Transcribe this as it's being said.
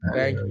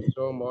Thank you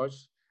so much.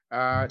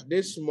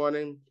 This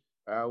morning,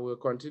 we'll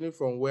continue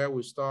from where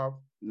we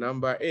stopped.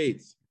 Number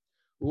 8.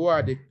 Who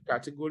are the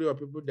category of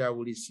people that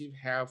will receive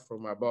help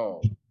from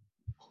above?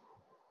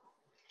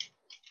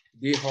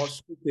 The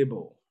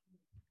hospitable.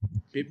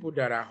 People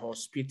that are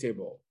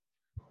hospitable.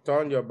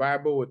 Turn your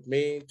Bible with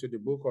me to the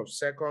book of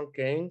 2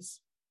 Kings.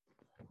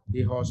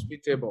 The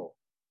hospitable.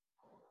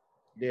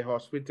 The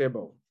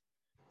hospitable.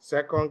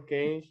 2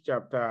 Kings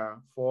chapter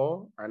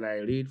 4, and I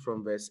read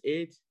from verse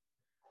 8.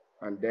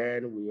 And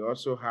then we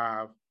also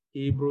have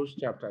Hebrews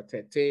chapter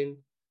 13,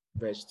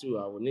 verse 2.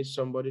 I will need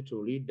somebody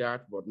to read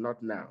that, but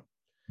not now.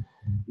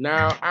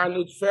 Now, and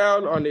it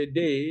fell on a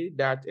day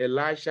that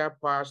Elisha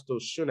passed to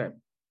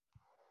Shunem,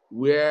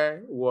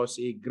 where was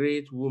a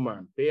great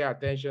woman. Pay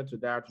attention to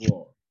that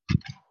word.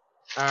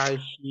 And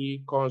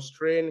she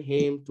constrained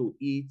him to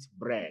eat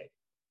bread.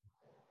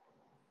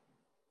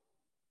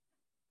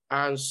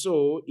 And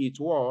so it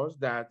was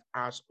that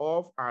as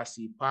oft as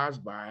he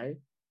passed by,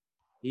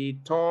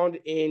 he turned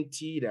in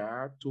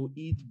thither to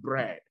eat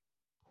bread.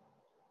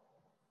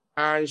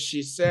 And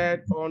she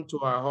said unto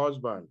her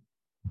husband,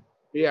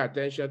 pay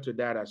attention to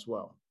that as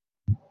well.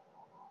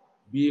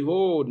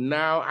 Behold,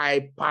 now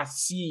I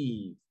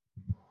perceive.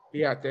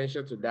 Pay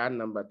attention to that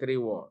number 3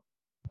 word.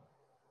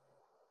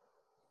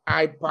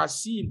 I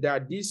perceive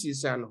that this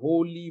is an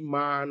holy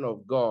man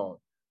of God,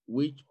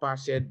 which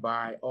passeth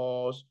by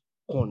us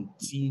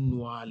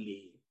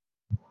continually.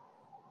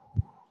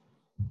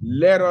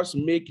 Let us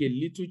make a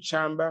little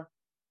chamber,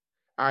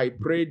 I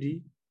pray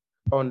thee,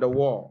 on the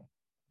wall,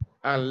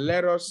 and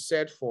let us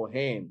set for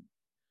him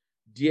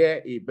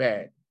there a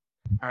bed,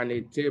 and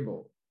a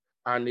table,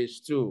 and a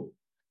stool,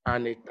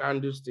 and a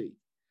candlestick.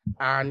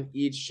 And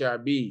it shall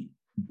be,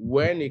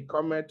 when he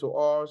cometh to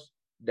us,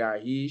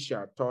 that he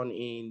shall turn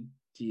in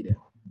thither.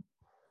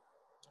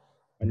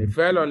 And it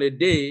fell on a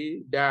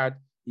day that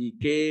he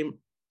came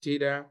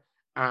thither,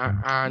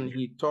 and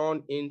he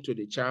turned into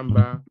the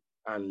chamber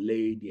and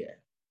lay there.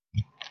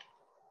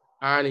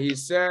 And he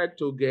said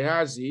to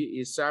Gehazi,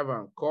 his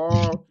servant,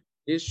 call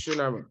this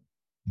Shunammite,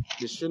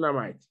 the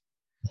Shunammite.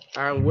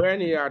 And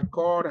when he had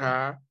called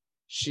her,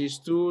 she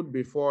stood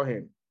before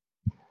him.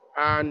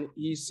 And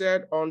he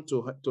said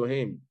unto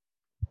him,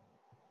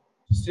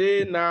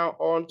 say now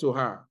unto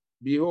her,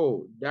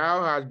 behold,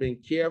 thou hast been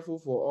careful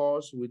for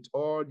us with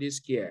all this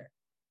care.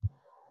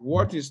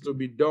 What is to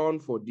be done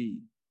for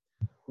thee?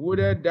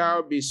 Would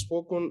thou be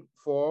spoken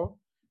for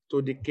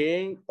to the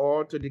king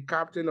or to the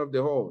captain of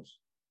the host?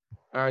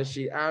 And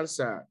she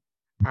answered,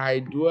 I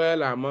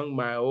dwell among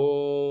my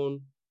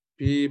own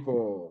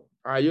people.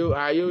 Are you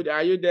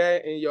there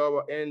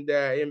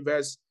in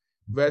verse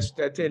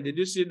 13? Did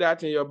you see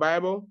that in your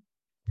Bible?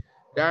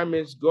 That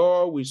means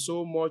God will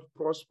so much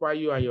prosper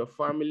you and your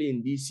family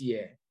in this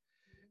year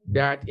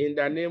that in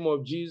the name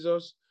of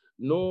Jesus,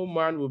 no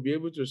man will be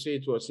able to say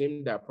it was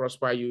him that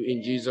prospered you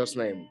in Jesus'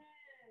 name.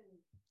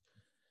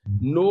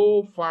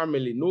 No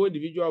family, no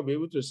individual will be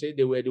able to say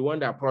they were the one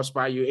that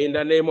prospered you in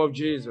the name of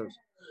Jesus.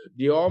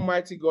 The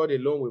Almighty God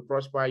alone will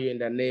prosper you in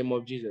the name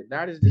of Jesus.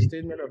 That is the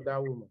statement of that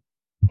woman.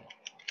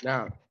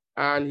 Now,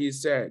 and he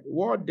said,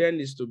 what then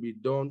is to be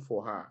done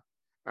for her?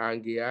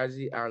 And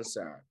Gehazi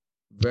answered,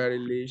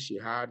 verily she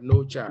had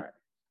no child,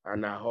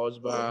 and her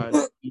husband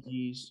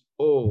is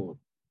old.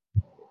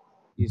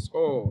 Is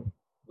old.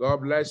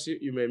 God bless you.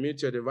 You may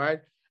mute your device.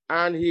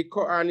 And he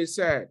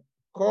said,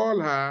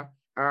 call her.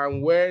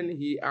 And when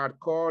he had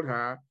called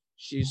her,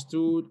 she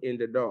stood in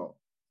the door.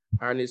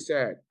 And he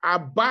said,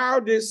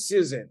 about this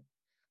season,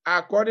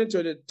 according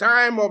to the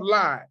time of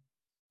life,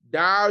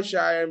 thou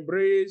shalt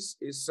embrace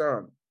a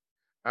son.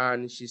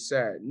 And she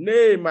said,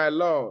 nay, my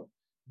Lord,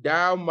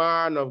 thou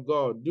man of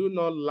God, do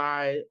not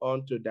lie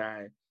unto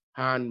thy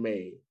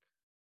handmaid.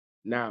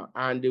 Now,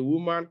 and the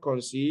woman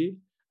conceived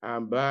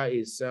and bare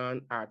a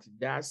son at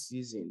that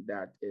season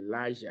that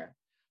Elijah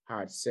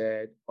had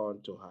said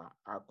unto her,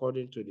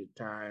 according to the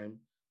time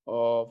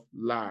of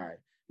life.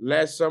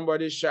 Let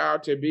somebody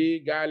shout a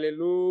big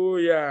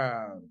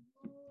hallelujah.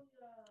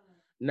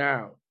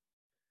 Now,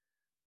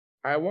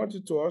 I want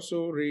you to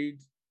also read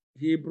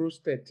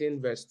Hebrews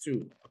 13, verse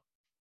 2.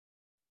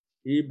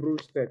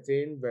 Hebrews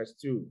 13, verse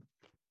 2.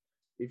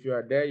 If you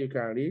are there, you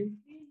can read.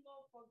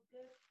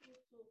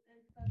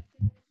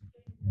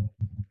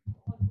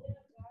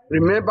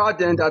 Remember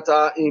them that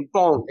are in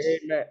bonds.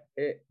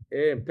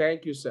 Amen.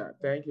 Thank you, sir.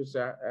 Thank you,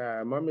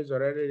 sir. Mom is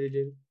already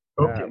reading.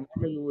 Okay.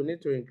 Mommy, you will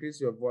need to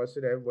increase your voice so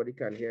that everybody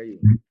can hear you.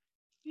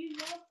 Be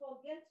not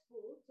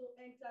forgetful to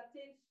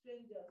entertain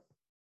strangers,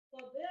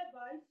 for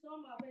thereby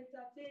some have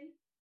entertained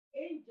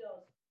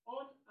angels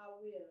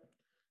unaware.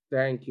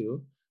 Thank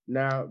you.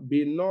 Now,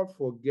 be not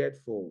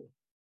forgetful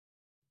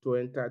to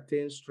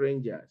entertain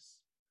strangers,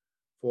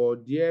 for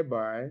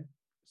thereby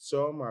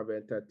some have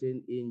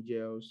entertained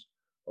angels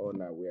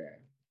unaware.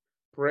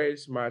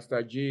 Praise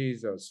Master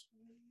Jesus.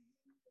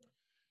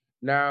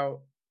 Now,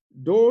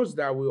 those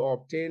that will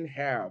obtain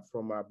help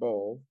from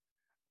above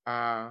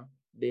are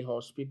the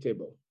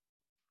hospitable.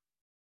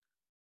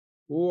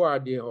 Who are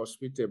the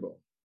hospitable?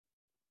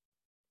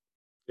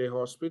 The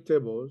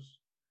hospitables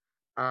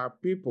are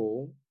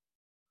people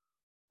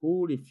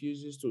who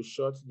refuses to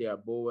shut their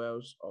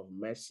bowels of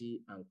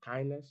mercy and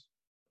kindness,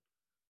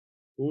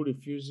 who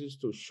refuses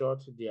to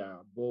shut their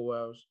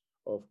bowels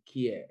of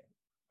care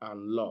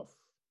and love,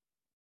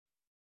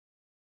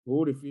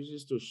 who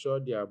refuses to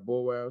shut their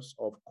bowels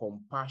of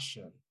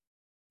compassion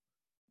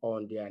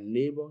on their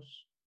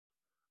neighbors,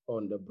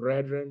 on the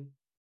brethren,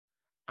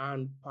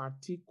 and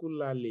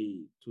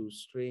particularly to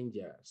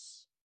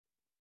strangers.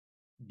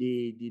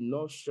 They did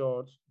not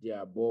shut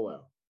their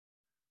bowel.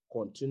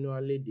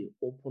 Continually, they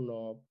open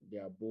up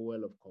their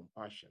bowel of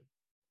compassion,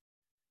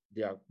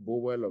 their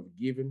bowel of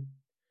giving,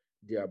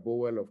 their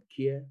bowel of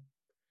care,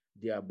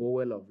 their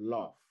bowel of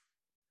love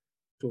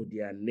to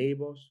their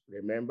neighbors.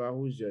 Remember,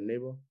 who's your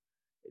neighbor?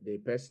 The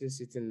person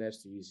sitting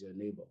next to you is your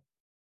neighbor.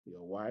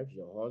 Your wife,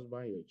 your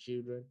husband, your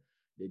children,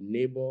 the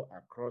neighbor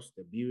across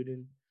the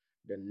building,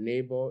 the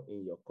neighbor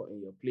in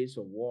your place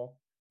of work,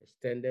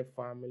 extended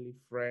family,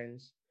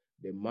 friends,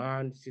 the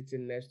man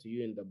sitting next to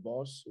you in the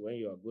bus when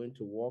you are going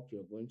to work,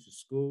 you're going to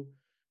school.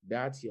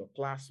 That's your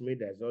classmate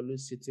that's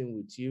always sitting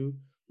with you,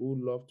 who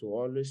love to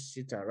always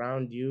sit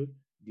around you.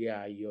 They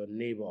are your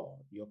neighbor,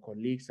 your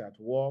colleagues at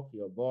work,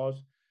 your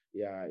boss,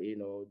 yeah,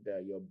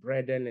 your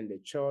brethren in the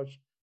church.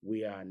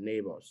 We are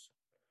neighbors.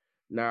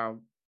 Now,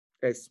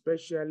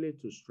 especially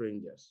to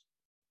strangers.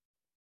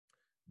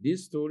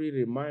 This story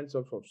reminds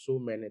us of so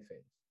many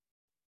things.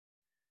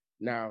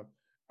 Now,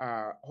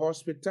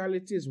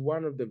 hospitality is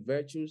one of the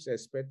virtues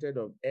expected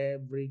of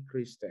every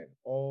Christian,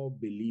 all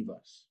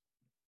believers.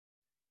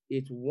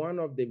 It's one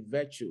of the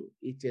virtues.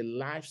 It's a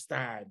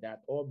lifestyle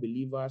that all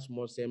believers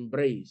must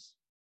embrace.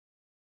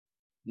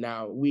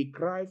 Now, we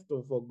cry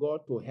for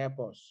God to help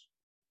us.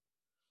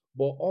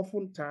 But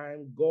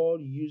oftentimes,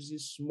 God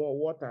uses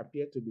what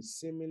appear to be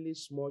seemingly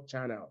small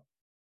channel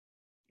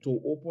to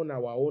open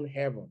our own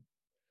heaven.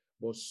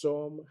 But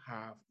some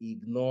have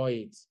ignored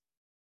it.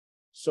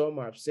 Some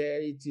have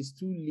said it is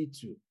too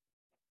little.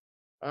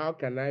 How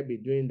can I be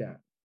doing that?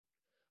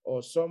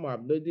 Or some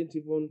didn't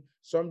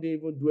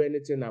even do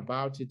anything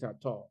about it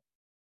at all.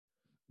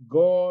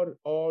 God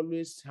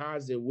always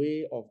has a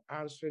way of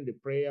answering the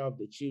prayer of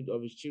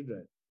his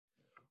children.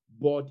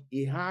 But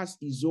he has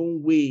his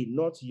own way,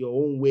 not your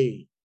own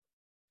way.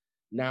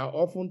 Now,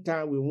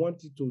 oftentimes we want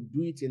to do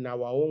it in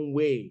our own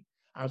way.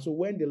 And so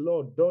when the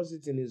Lord does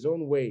it in his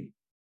own way,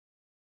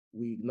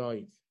 we ignore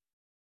it.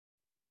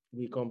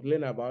 We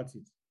complain about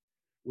it.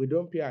 We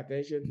don't pay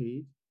attention to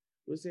it.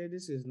 We say,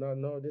 this is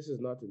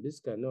nothing.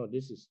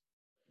 This is.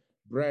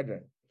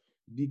 Brethren,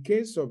 the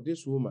case of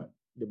this woman,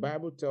 the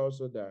Bible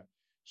tells us that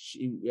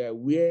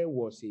where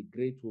was a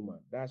great woman.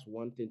 That's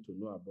one thing to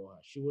know about her.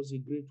 She was a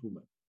great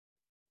woman.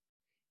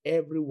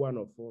 Every one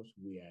of us,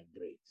 we are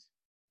great.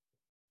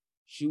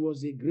 She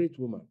was a great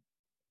woman.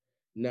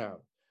 Now,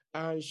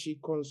 and she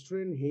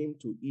constrained him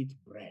to eat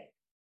bread.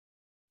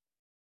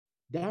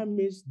 That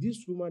means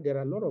this woman, there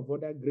are a lot of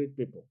other great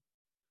people.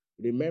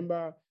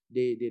 Remember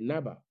the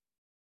Nabal,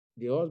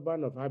 the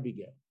husband of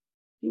Abigail.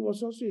 He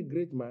was also a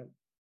great man.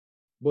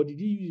 But did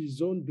he use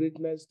his own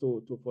greatness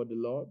for the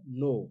Lord?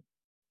 No.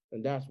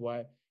 And that's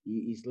why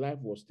his life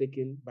was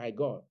taken by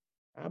God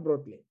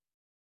abruptly.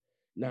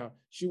 Now,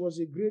 she was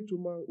a great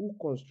woman who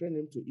constrained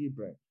him to eat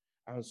bread.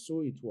 And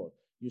so it was.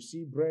 You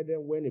see,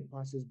 brethren, when it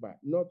passes by,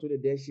 not today,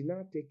 then she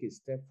now take a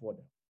step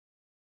further.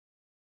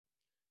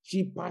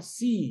 She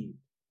perceived.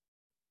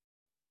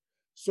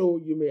 So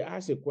you may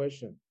ask a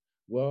question.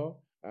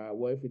 Well,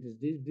 if it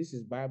is this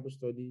is Bible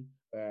study,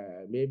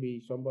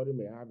 maybe somebody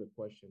may have a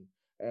question.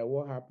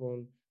 What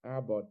happened? How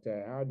about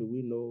how do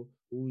we know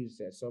who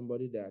is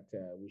somebody that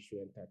we should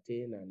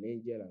entertain, an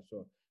angel and so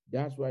on?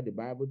 That's why the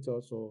Bible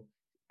tells us,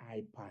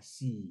 I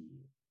perceive.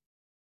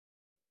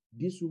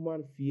 This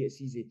woman fears,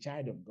 she's a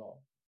child of God.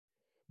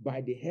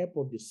 By the help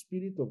of the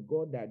Spirit of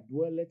God that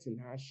dwelleth in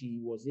her, she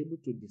was able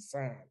to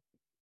discern.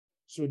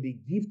 So the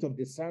gift of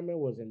discernment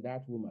was in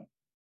that woman.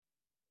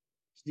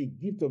 The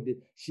gift of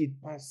she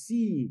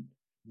perceived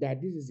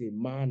that this is a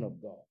man of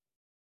God.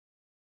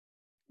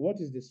 What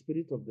is the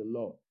Spirit of the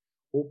Lord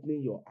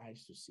opening your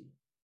eyes to see?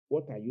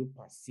 What are you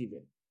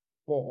perceiving?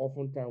 Paul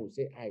oftentimes will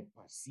say, I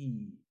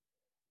perceive.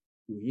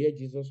 You hear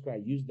Jesus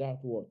Christ use that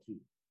word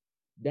too.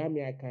 That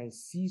means I can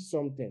see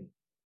something.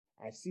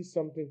 I see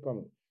something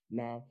coming.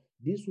 Now,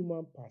 this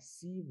woman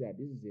perceived that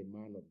this is a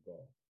man of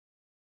God.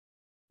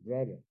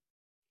 Brethren,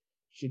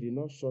 she did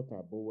not shut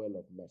her bowel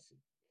of mercy.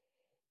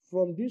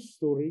 From this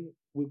story,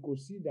 we could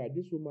see that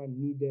this woman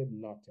needed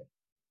nothing.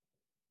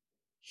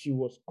 She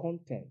was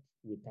content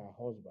with her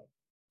husband.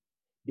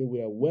 They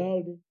were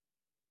wealthy.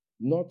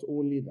 Not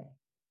only that,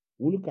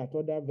 we look at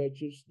other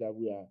virtues that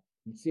we are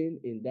seeing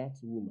in that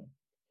woman.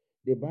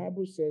 The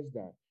Bible says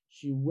that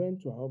she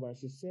went to her husband.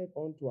 She said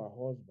unto her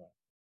husband,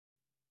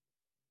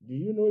 do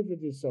you know if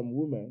it is some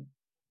woman,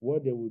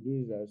 what they will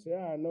do is they'll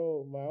say,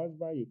 no, my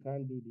husband, you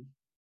can't do this.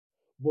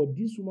 But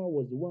this woman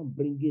was the one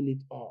bringing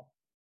it up.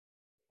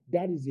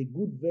 That is a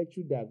good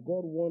virtue that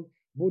God wants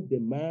both the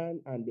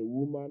man and the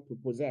woman to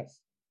possess.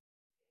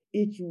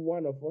 Each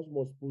one of us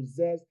must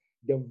possess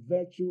the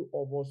virtue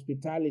of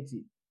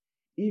hospitality.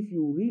 if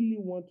you really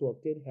want to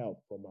obtain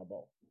help from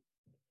above,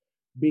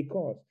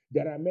 because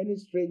there are many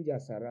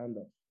strangers around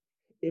us.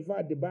 In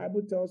fact, the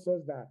Bible tells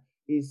us that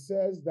it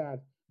says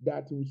that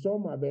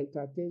some have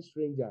entertained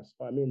strangers,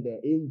 I mean the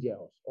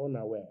angels,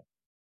 unaware.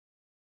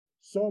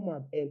 Some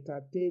have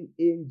entertained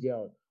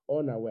angels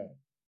unaware.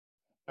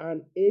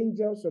 And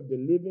angels of the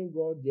living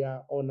God, they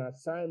are on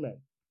assignment.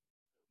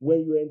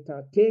 When you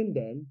entertain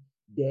them,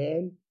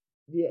 then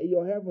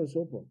your heaven's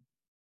open.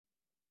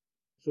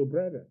 So,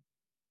 brethren,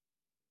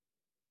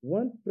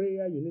 one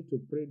prayer you need to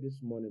pray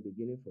this morning,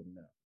 beginning from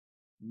now: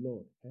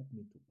 Lord, help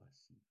me to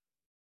perceive.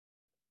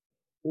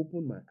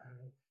 Open my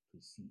eyes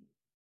to see.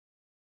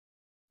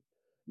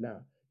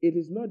 Now, it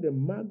is not the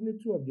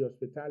magnitude of the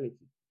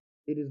hospitality.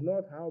 It is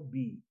not how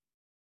big.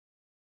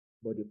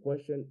 But the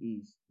question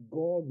is,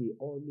 God will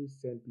always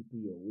send people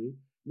your way.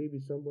 Maybe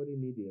somebody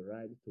need a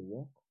ride to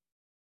work.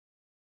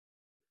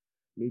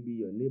 Maybe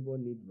your neighbor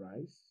need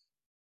rice.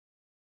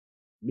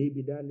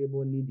 Maybe that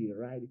neighbor need a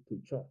ride to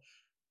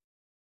church.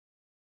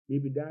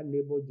 Maybe that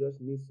neighbor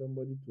just needs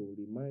somebody to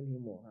remind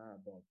him or her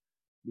about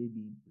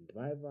maybe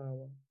revival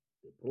hour,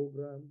 the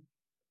program.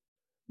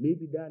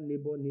 Maybe that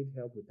neighbor needs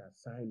help with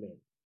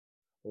assignment,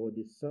 or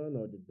the son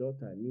or the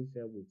daughter needs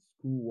help with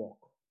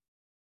schoolwork.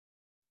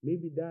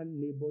 Maybe that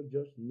neighbor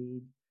just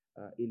needs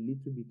a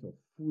little bit of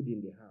food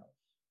in the house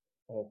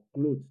or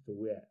clothes to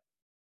wear.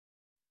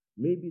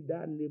 Maybe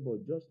that neighbor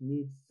just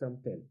needs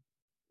something.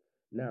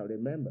 Now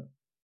remember,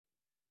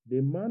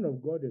 the man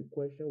of God in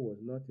question was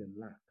not in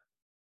lack.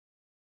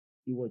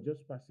 He was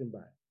just passing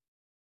by.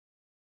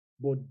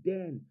 But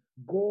then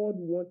God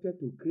wanted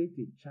to create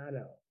a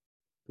channel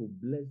to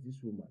bless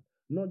this woman,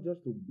 not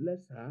just to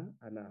bless her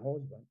and her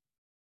husband.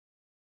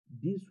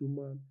 This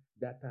woman,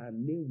 that her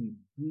name will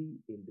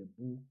be in the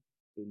book,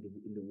 in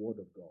the word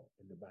of God,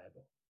 in the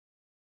Bible.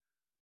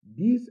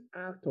 This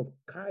act of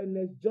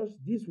kindness,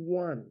 just this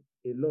one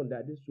alone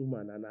that this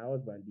woman and her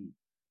husband did,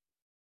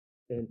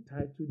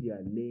 entitled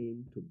their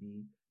name to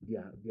be,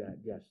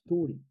 their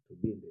story to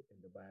be in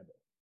the Bible.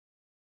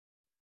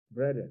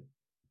 Brethren,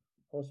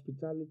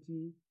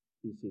 hospitality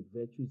is a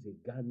virtue, is a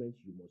garment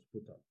you must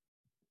put on.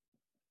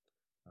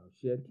 I'll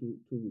share two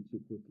with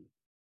you quickly.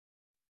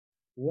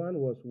 One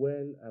was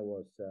when I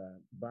was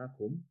back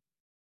home.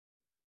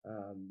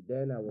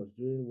 Then I was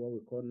doing what we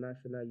call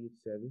National Youth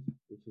Service,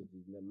 which is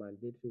the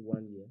mandatory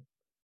 1 year.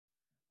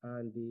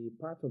 And the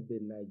part of the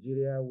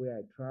Nigeria where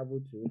I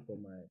traveled to for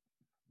my,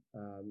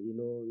 I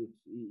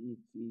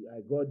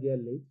got there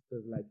late. It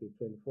was like a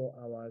 24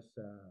 hours,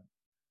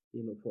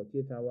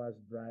 48 hours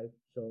drive,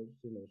 so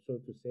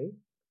to say.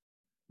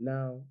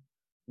 Now,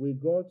 we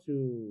got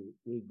to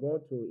a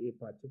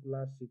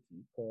particular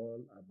city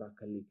called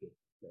Abakaliki,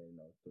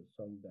 to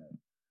some there.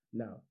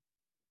 Now,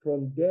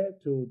 from there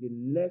to the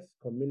next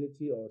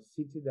community or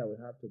city that we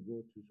have to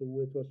go to. So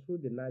it was through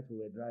the night we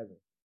were driving.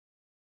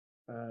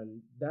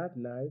 And that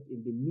night,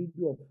 in the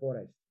middle of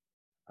forest,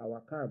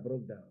 our car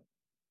broke down.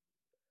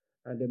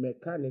 And the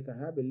mechanic, I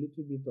have a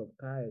little bit of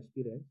car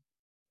experience,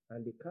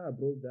 and the car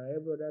broke down.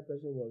 Every other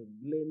person was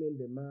blaming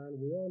the man.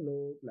 We all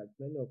know, like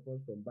many of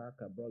us from back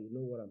abroad, you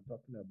know what I'm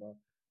talking about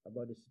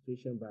the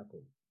situation back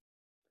home.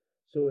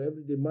 So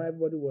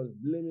everybody was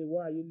blaming,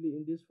 why are you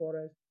in this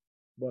forest?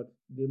 But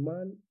the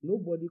man,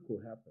 nobody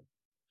could help him.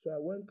 So I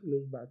went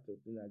close back to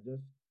him. I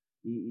just,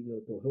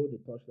 to hold the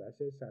torchlight. I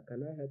said, sir,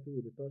 can I help you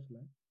with the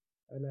torchlight?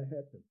 And I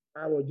helped him.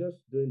 I was just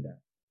doing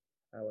that.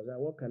 I was like,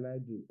 what can I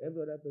do?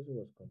 Every other person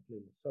was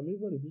complaining. Some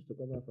even refused to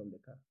come out from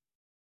the car.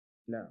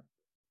 Now,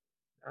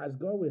 as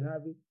God will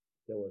have it,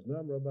 there was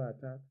no robber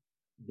attack.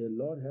 The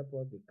Lord helped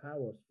us. The car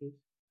was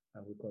fixed,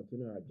 and we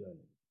continued our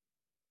journey.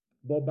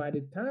 But by the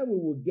time we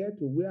would get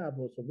to where I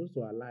was supposed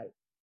to alight,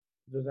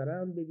 it was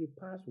around maybe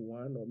past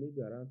 1 or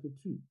maybe around 2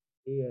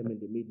 a.m. in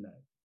the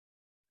midnight.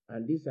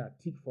 And these are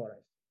thick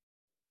forests.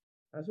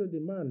 And so the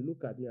man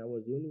looked at me. I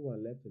was the only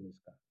one left in his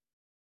car.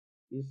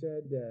 He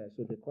said,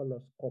 so they call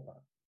us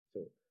copper.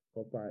 So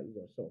copper,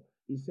 so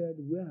he said,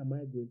 where am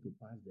I going to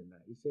pass the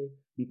night? He said,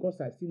 because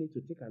I still need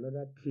to take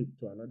another trip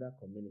to another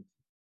community,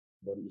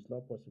 but it's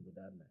not possible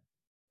that night.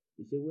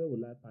 He said, where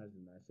will I pass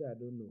the night? I said, I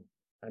don't know.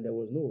 And there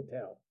was no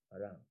hotel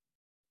around.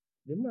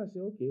 The man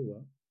said, okay,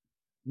 well,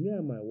 me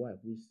and my wife,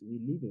 we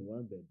live in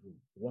one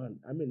bedroom.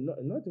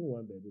 Not even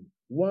one bedroom,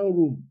 one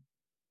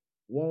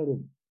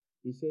room.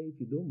 He said, if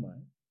you don't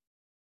mind,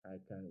 you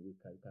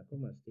can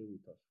come and stay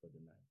with us for the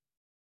night.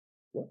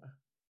 Well,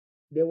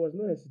 there was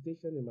no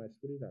hesitation in my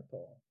spirit at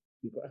all,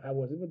 because I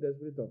was even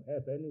desperate of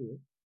help anyway.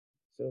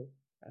 So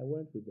I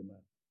went with the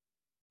man.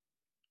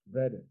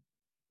 Brethren,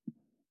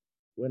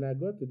 when I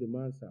got to the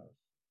man's house,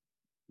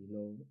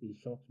 he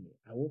shocked me.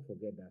 I won't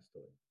forget that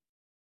story.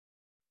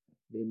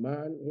 The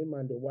man, him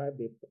and the wife,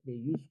 they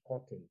used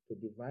curtain to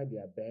divide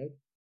their bed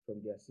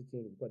from their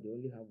sitting room, because they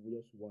only have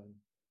just one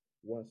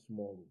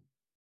small room.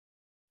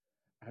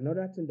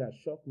 Another thing that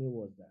shocked me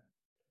was that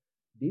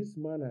this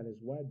man and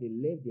his wife, they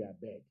left their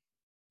bed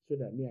so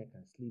that I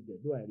can sleep there.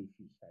 Though I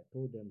refused. I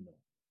told them no.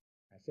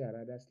 I said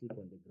I'd rather sleep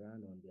on the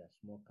ground on their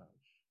small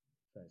couch.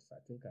 So I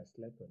think I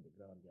slept on the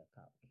ground on their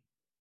couch.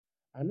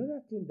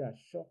 Another thing that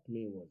shocked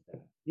me was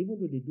that even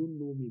though they don't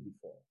know me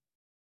before,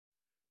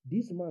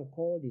 this man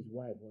called his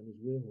wife on his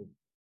way home.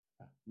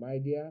 My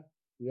dear,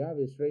 we have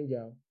a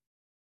stranger.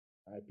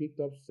 I picked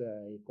up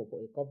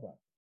a copper.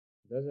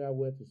 Doesn't have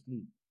where to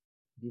sleep.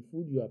 The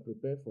food you have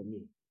prepared for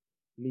me,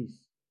 please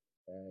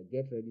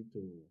get ready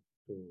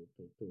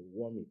to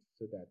warm it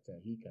so that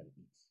he can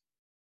eat.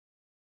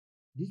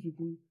 These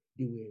people,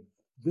 they were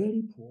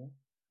very poor,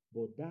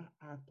 but that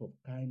act of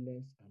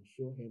kindness, I'm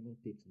sure heaven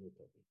takes note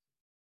of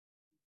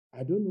it.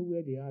 I don't know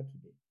where they are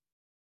today,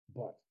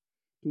 but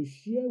to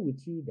share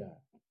with you that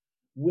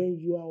when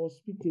you are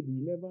hospitable,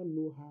 you never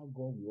know how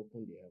God will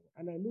open the heaven.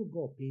 And I know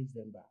God pays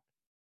them back,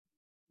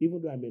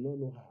 even though I may not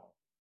know how.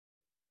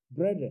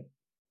 Brethren,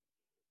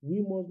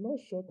 we must not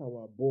shut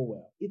our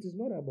bowel. It is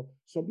not about,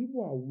 some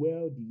people are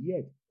wealthy,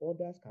 yet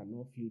others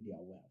cannot feel their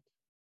wealth.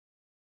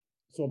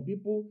 Some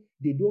people,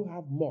 they don't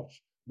have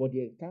much, but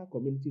the entire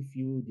community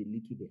feel the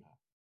little they have.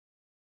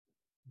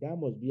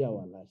 That must be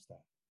our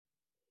lifestyle.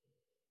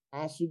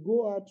 As you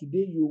go out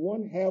today, you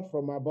want help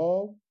from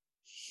above,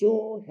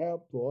 show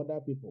help to other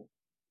people.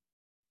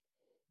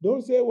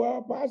 Don't say,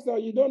 well, Pastor,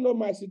 you don't know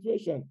my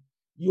situation.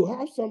 You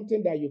have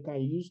something that you can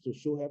use to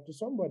show help to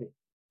somebody.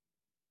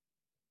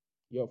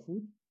 Your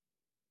food.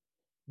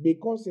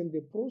 Because in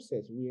the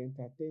process, we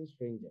entertain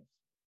strangers.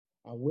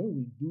 And when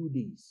we do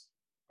this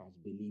as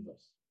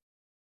believers,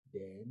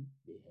 then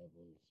the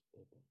heavens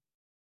open.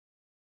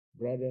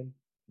 Brethren,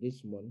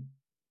 this morning,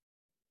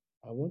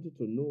 I want you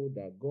to know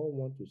that God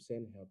wants to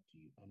send help to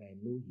you, and I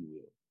know He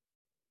will.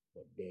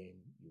 But then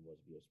you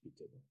must be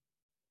hospitable.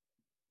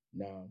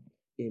 Now,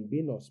 in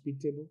being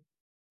hospitable,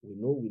 we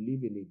know we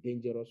live in a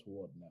dangerous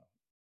world now.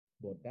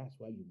 But that's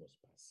why you must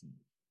perceive.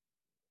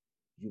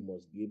 You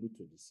must be able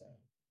to discern.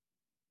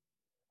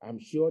 I'm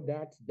sure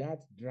that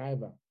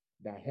driver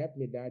that helped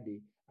me that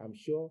day, I'm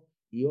sure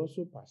he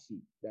also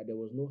perceived that there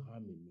was no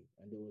harm in me,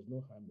 and there was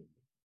no harm in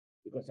me.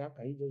 Because how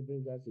can you just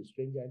bring us a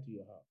stranger into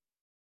your house?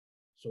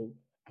 So,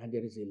 and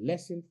there is a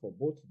lesson for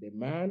both the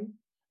man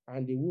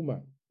and the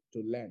woman to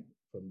learn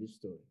from this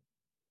story.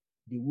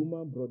 The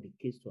woman brought the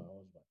case to her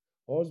husband.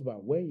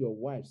 Husband, when your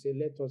wife say,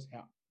 let us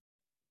help,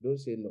 don't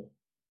say no.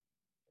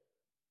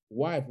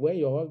 Wife, when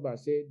your husband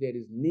say there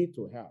is need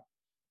to help,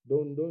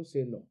 don't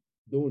say no.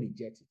 Don't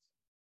reject it.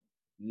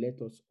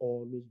 Let us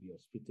always be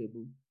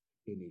hospitable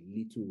in a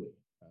little way,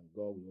 and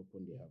God will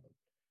open the heaven.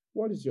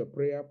 What is your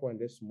prayer point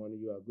this morning?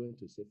 You are going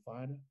to say,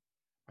 Father,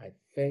 I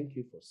thank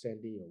you for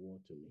sending your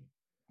word to me.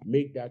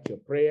 Make that your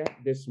prayer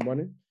this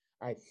morning.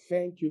 I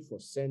thank you for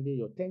thank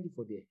you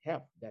for the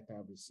help that I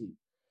have received.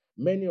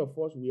 Many of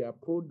us, we are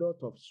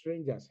product of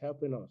strangers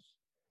helping us.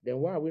 Then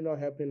why are we not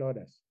helping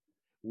others?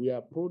 We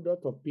are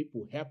product of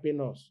people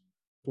helping us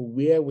to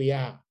where we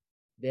are.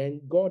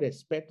 Then God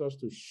expects us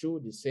to show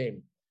the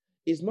same.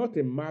 It's not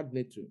a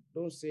magnitude.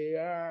 Don't say,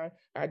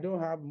 I don't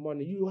have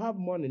money. You have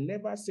money.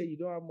 Never say you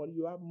don't have money.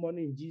 You have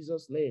money in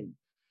Jesus' name.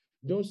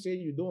 Don't say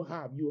you don't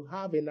have. You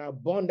have in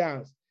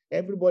abundance.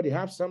 Everybody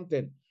have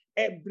something.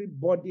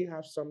 Everybody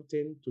has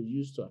something to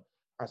use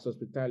as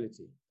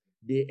hospitality.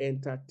 They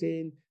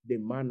entertain the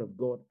man of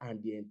God and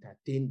they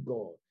entertain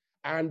God.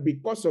 And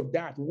because of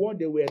that, what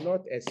they were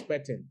not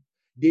expecting,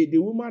 the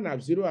woman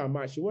have zero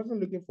amount. She wasn't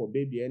looking for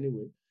baby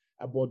anyway.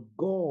 But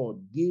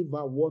God gave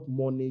her what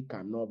money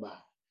cannot buy.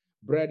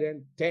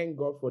 Brethren, thank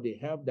God for the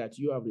help that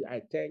you have.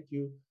 I thank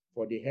you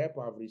for the help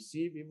I've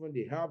received, even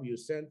the help you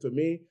sent to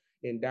me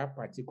in that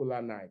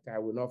particular night. I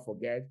will not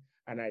forget.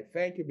 And I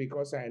thank you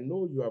because I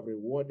know you have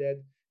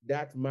rewarded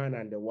that man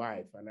and the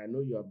wife. And I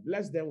know you have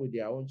blessed them with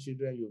their own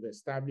children. You've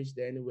established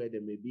them anywhere they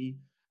may be.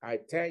 I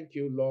thank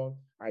you, Lord.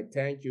 I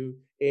thank you.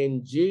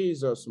 In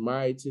Jesus'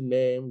 mighty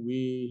name,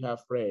 we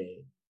have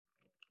prayed.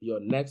 Your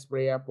next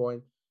prayer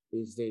point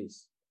is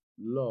this.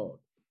 Lord,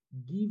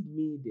 give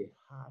me the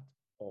heart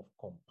of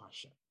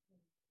compassion.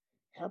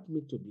 Help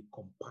me to be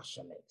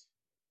compassionate.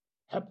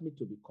 Help me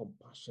to be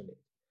compassionate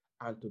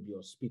and to be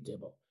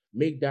hospitable.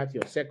 Make that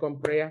your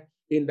second prayer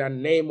in the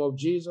name of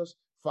Jesus.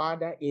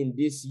 Father, in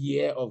this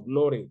year of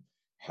glory,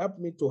 help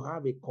me to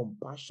have a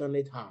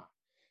compassionate heart.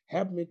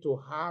 Help me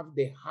to have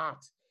the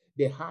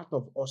heart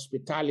of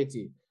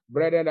hospitality.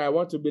 Brethren, I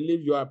want to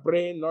believe you are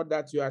praying, not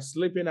that you are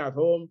sleeping at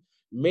home.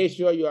 Make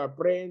sure you are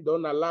praying.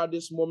 Don't allow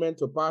this moment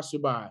to pass you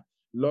by.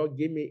 Lord,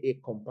 give me a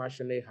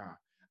compassionate heart.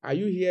 Are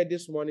you here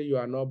this morning? You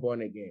are not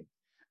born again.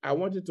 I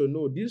want you to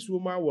know this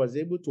woman was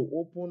able to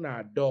open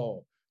her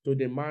door to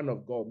the man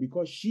of God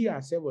because she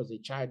herself was a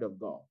child of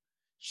God.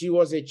 She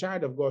was a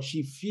child of God.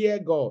 She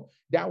feared God.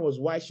 That was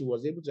why she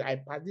was able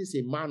to, this is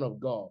a man of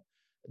God.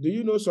 Do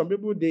you know some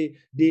people,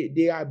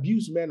 they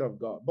abuse men of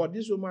God. But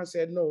this woman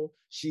said, no,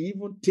 she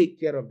even take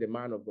care of the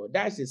man of God.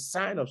 That's a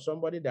sign of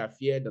somebody that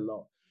feared the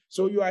Lord.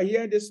 So you are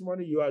here this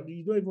morning, you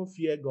don't even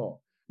fear God.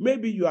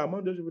 Maybe you are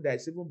among those people that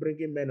is even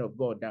bringing men of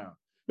God down.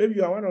 Maybe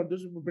you are one of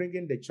those people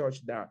bringing the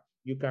church down.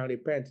 You can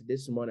repent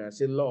this morning and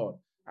say, Lord,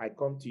 I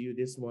come to you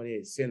this morning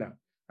a sinner,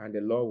 and the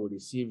Lord will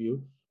receive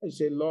you. And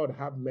say, Lord,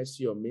 have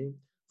mercy on me.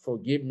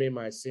 Forgive me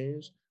my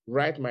sins.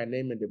 Write my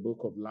name in the book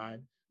of life.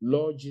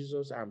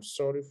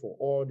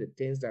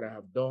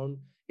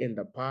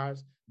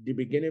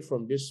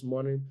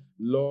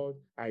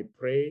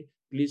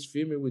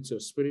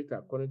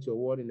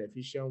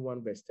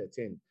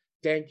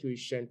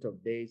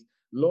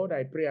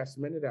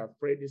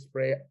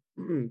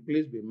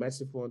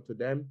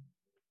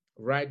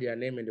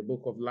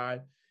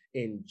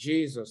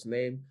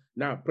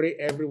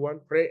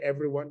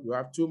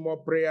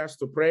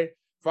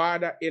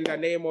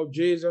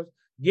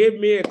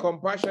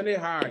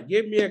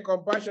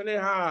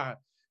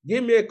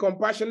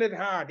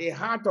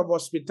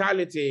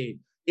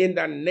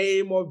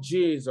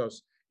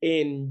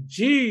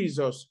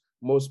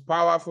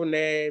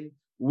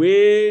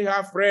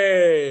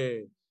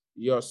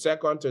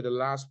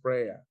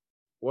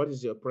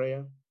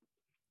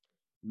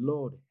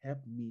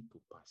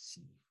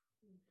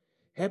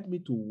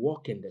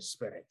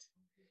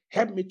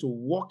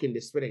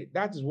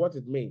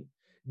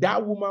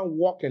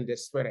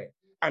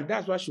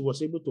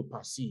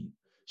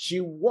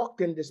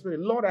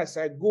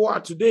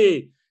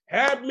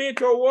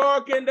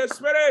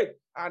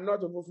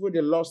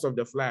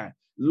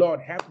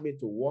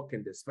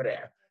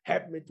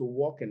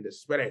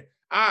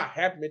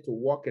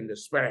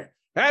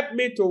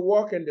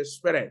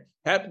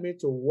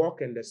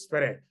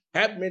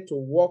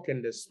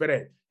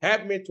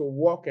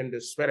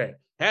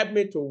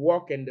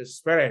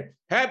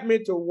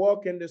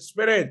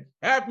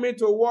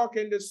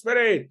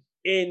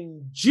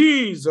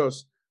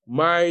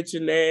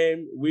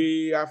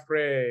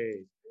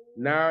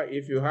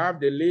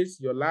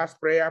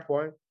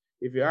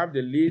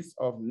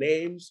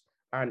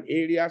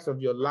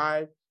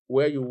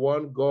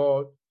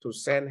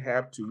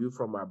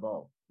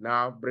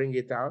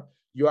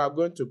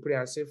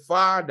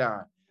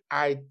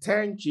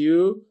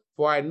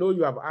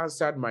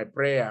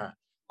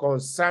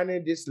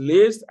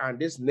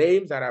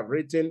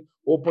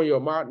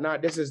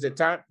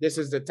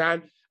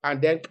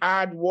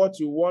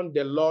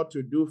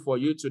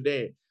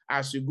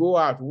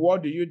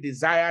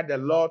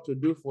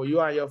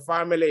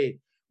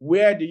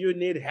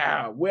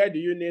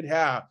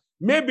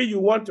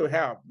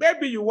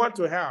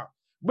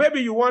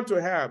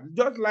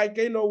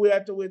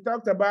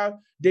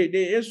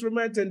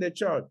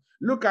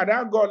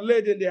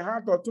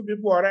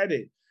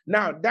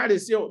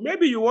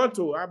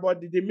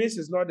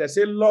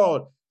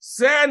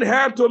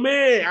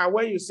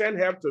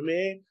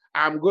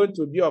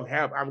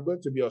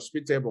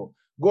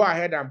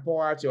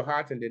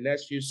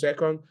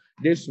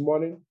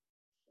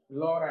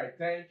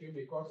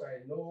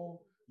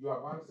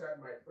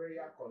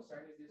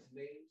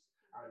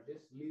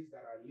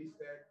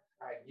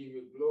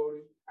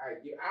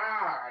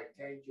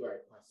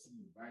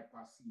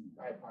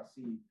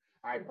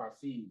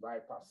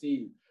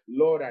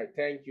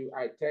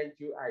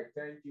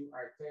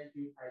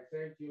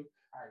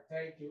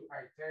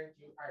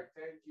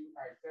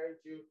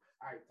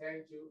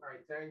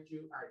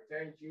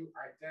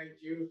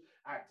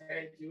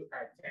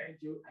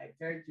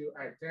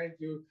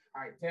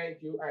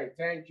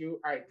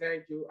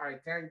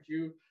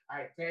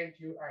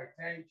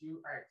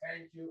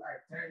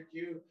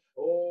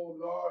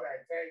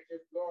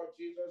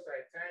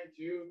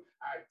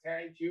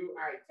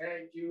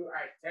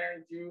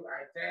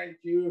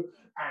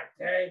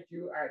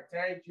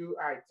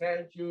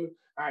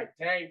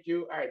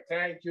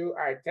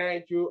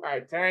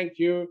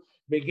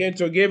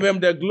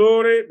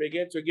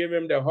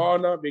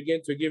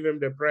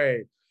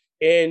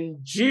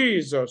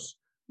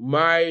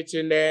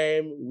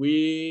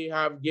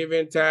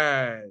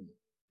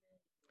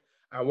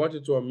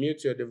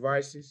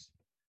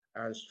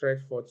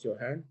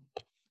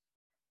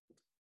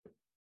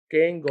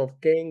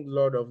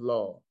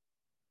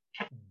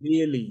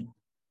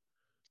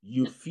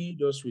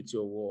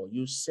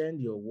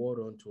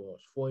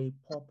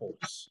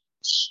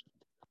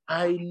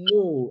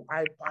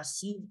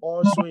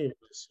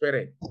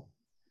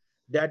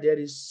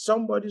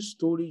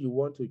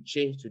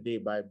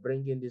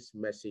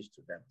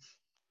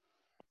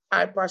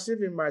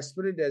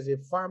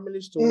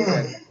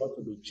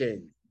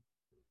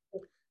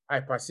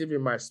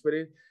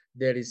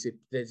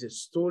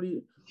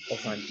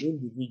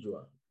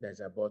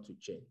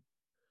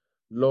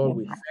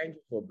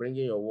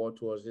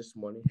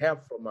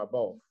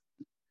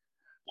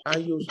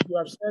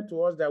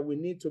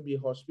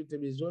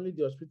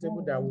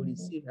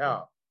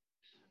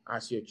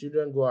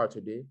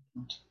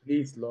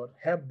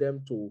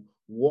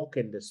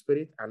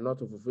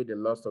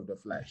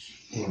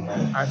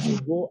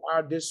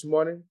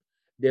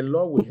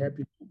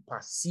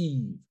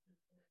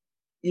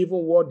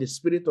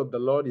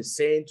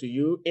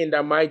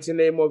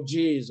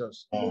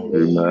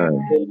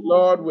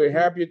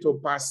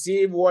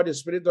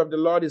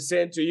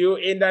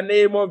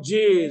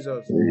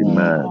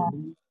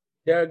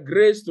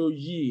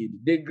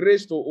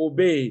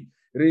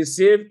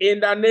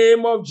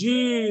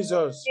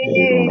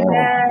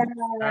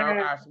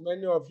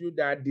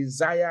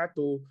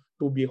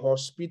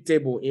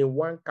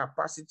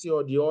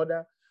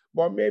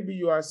 But maybe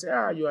you are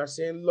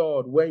saying,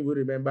 Lord, when you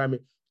remember me.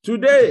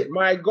 Today,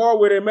 my God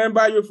will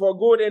remember you for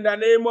good in the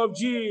name of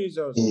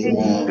Jesus.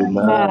 Amen.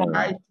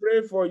 I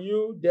pray for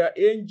you, the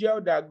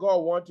angel that God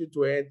wants you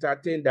to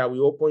entertain, that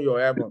will open your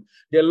heaven.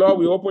 The Lord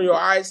will open your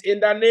eyes in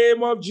the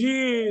name of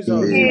Jesus.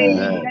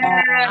 Amen.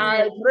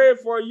 I pray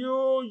for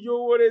you, you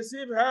will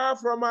receive help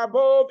from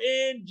above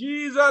in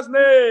Jesus'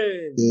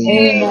 name.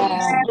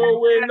 You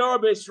will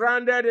not be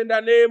stranded in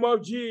the name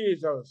of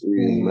Jesus.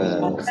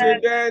 Amen.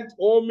 Accident,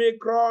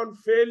 Omicron,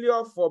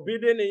 failure,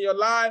 forbidden in your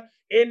life,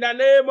 in the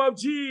name of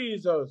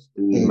Jesus.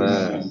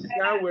 Amen.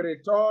 Can we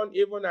return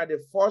even at the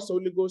first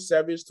Holy Ghost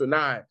service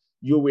tonight?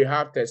 You will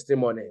have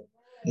testimony.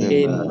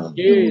 In Amen.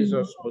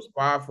 Jesus' most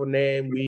powerful name, we